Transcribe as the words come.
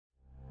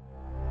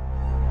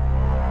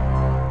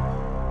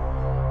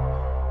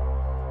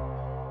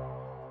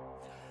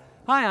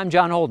Hi, I'm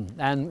John Holden,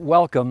 and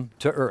welcome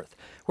to Earth.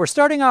 We're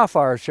starting off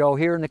our show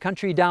here in the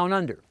country down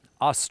under,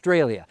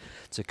 Australia.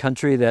 It's a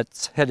country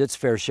that's had its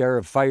fair share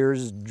of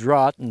fires,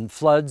 drought, and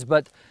floods,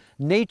 but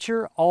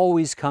nature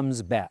always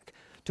comes back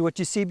to what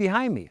you see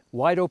behind me.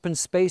 Wide open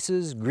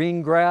spaces,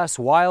 green grass,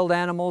 wild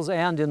animals,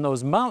 and in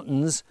those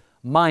mountains,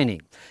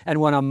 mining.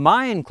 And when a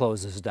mine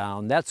closes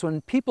down, that's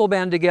when people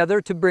band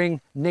together to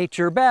bring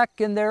nature back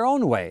in their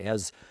own way,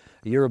 as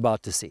you're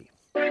about to see.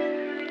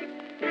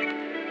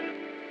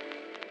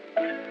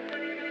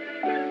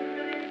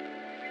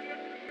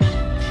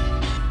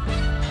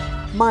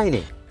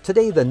 Mining.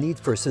 Today, the need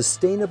for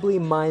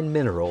sustainably mined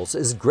minerals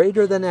is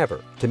greater than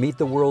ever to meet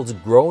the world's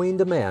growing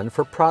demand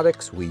for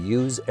products we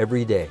use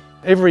every day.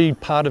 Every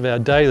part of our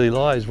daily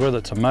lives, whether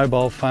it's a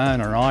mobile phone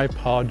or an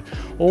iPod,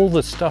 all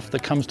the stuff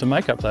that comes to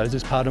make up those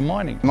is part of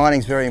mining. Mining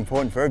is very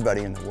important for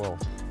everybody in the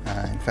world.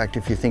 In fact,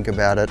 if you think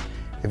about it,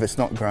 if it's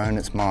not grown,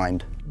 it's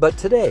mined. But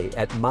today,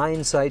 at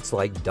mine sites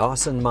like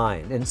Dawson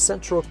Mine in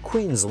central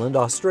Queensland,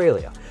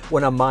 Australia,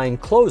 when a mine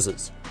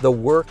closes, the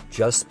work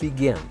just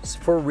begins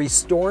for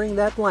restoring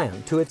that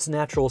land to its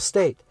natural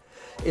state.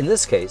 In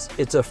this case,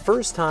 it's a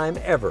first-time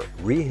ever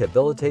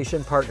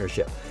rehabilitation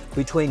partnership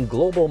between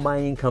global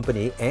mining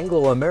company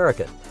Anglo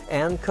American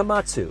and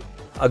Komatsu,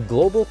 a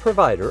global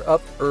provider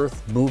of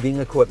earth-moving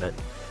equipment,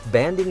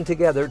 banding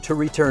together to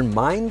return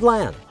mined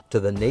land to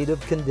the native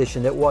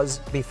condition it was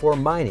before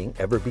mining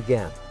ever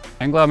began.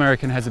 Anglo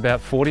American has about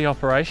 40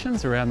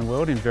 operations around the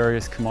world in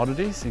various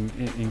commodities,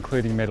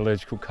 including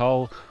metallurgical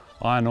coal,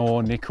 iron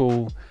ore,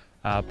 nickel,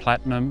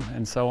 platinum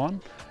and so on.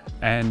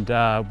 And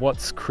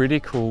what's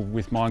critical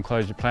with mine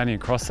closure planning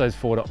across those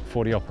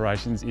 40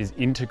 operations is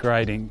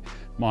integrating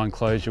mine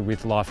closure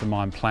with life of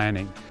mine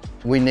planning.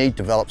 We need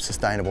to develop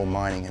sustainable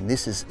mining, and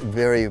this is a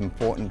very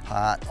important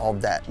part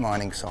of that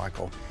mining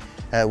cycle.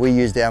 We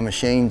used our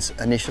machines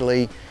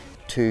initially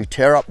to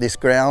tear up this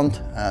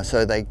ground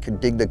so they could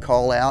dig the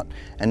coal out,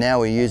 and now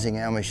we're using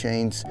our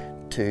machines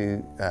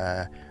to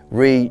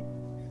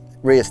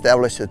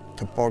re-establish the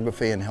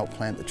topography and help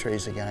plant the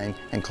trees again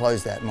and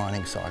close that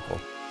mining cycle.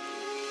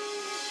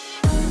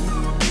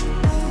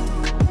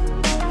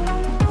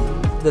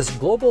 This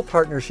global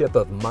partnership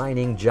of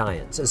mining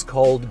giants is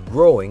called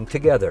Growing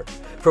Together,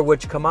 for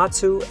which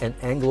Komatsu and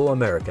Anglo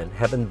American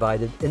have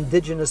invited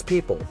indigenous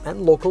people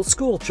and local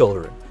school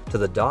children to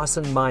the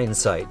Dawson mine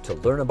site to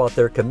learn about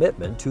their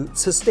commitment to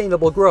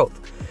sustainable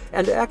growth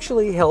and to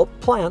actually help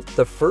plant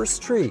the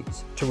first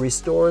trees to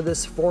restore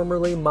this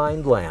formerly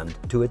mined land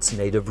to its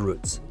native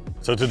roots.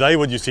 So today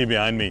what you see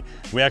behind me,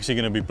 we're actually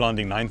going to be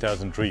planting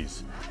 9,000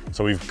 trees.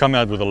 So we've come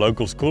out with the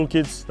local school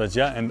kids,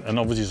 and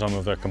obviously some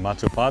of the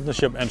Komatsu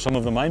partnership and some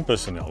of the mine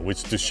personnel,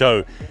 which to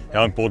show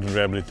how important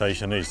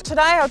rehabilitation is.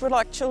 Today I would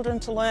like children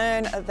to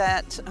learn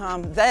that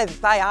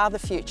they are the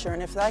future,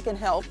 and if they can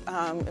help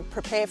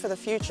prepare for the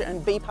future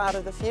and be part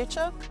of the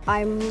future.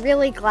 I'm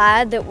really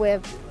glad that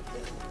we're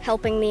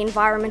helping the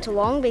environment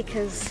along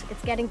because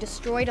it's getting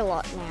destroyed a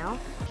lot now.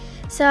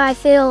 So I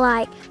feel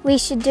like we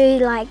should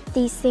do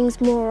these things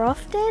more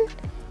often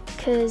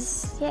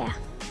because, yeah.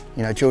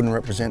 You know, children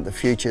represent the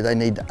future. They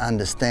need to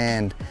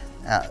understand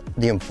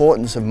the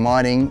importance of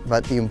mining,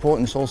 but the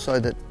importance also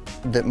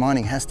that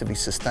mining has to be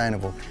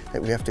sustainable,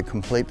 that we have to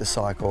complete the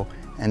cycle.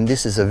 And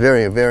this is a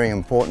very, very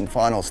important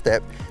final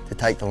step to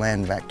take the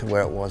land back to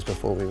where it was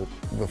before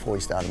we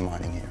started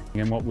mining here.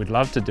 And what we'd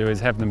love to do is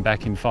have them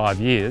back in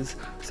 5 years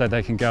so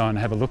they can go and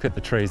have a look at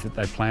the trees that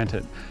they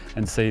planted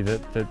and see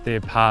that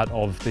they're part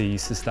of the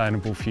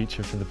sustainable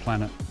future for the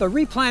planet. But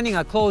replanting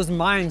a closed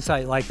mine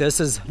site like this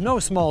is no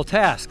small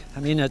task. I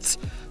mean, it's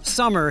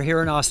summer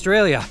here in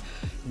Australia,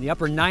 in the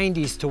upper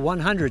 90s to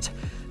 100s.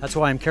 That's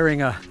why I'm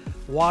carrying a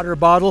water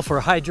bottle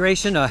for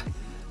hydration, a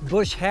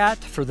bush hat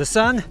for the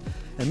sun,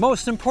 and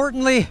most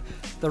importantly,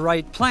 the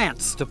right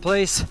plants to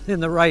place in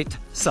the right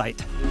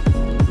site.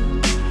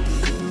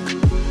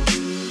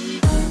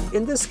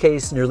 In this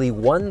case, nearly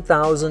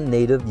 1,000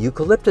 native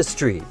eucalyptus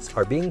trees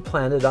are being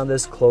planted on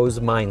this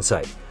closed mine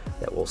site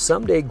that will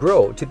someday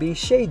grow to be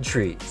shade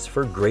trees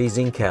for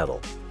grazing cattle.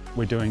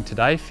 We're doing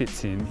today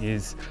fits in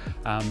is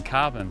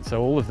carbon.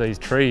 So all of these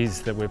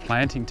trees that we're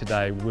planting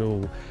today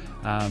will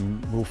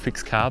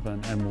fix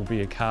carbon and will be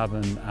a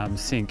carbon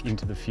sink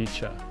into the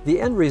future. The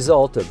end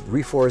result of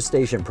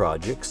reforestation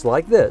projects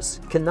like this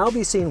can now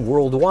be seen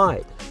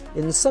worldwide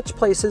in such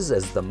places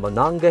as the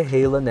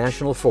Monongahela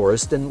National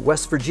Forest in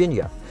West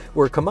Virginia,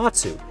 where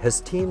Komatsu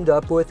has teamed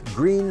up with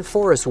Green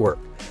Forest Work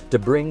to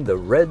bring the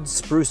red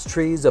spruce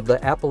trees of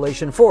the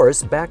Appalachian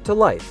Forest back to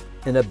life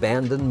in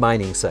abandoned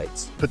mining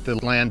sites. Put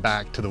the land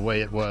back to the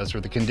way it was,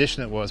 or the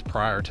condition it was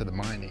prior to the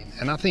mining.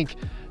 And I think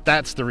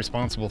that's the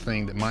responsible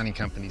thing that mining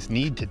companies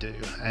need to do.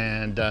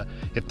 And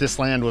if this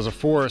land was a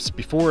forest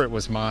before it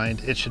was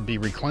mined, it should be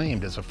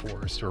reclaimed as a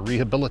forest or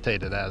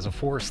rehabilitated as a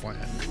forest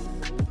land.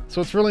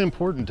 So it's really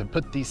important to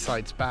put these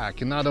sites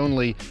back and not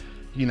only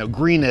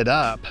green it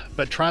up,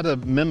 but try to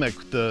mimic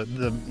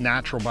the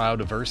natural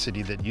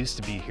biodiversity that used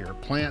to be here.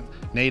 Plant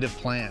native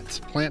plants,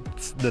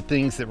 plant the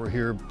things that were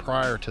here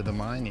prior to the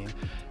mining.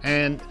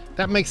 And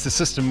that makes the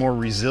system more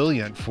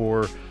resilient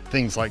for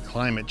things like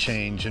climate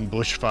change and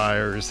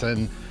bushfires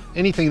and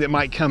anything that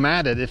might come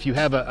at it. If you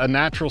have a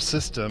natural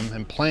system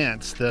and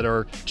plants that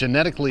are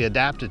genetically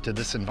adapted to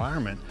this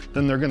environment,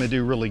 then they're going to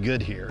do really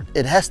good here.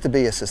 It has to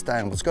be a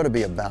sustainable, it's got to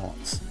be a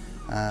balance.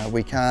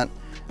 We can't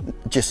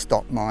just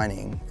stop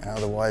mining,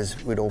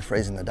 otherwise we'd all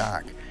freeze in the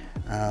dark.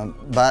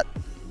 But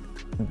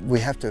we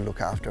have to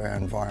look after our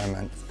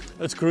environment.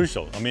 It's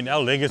crucial. I mean,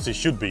 our legacy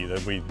should be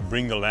that we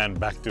bring the land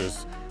back to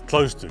us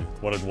close to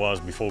what it was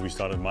before we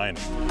started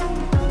mining.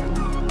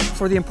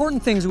 For the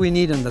important things we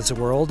need in this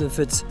world, if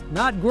it's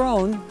not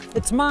grown,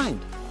 it's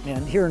mined.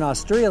 And here in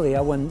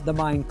Australia, when the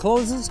mine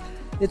closes,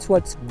 it's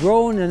what's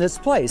grown in its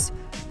place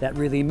that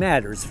really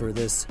matters for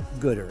this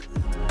good earth.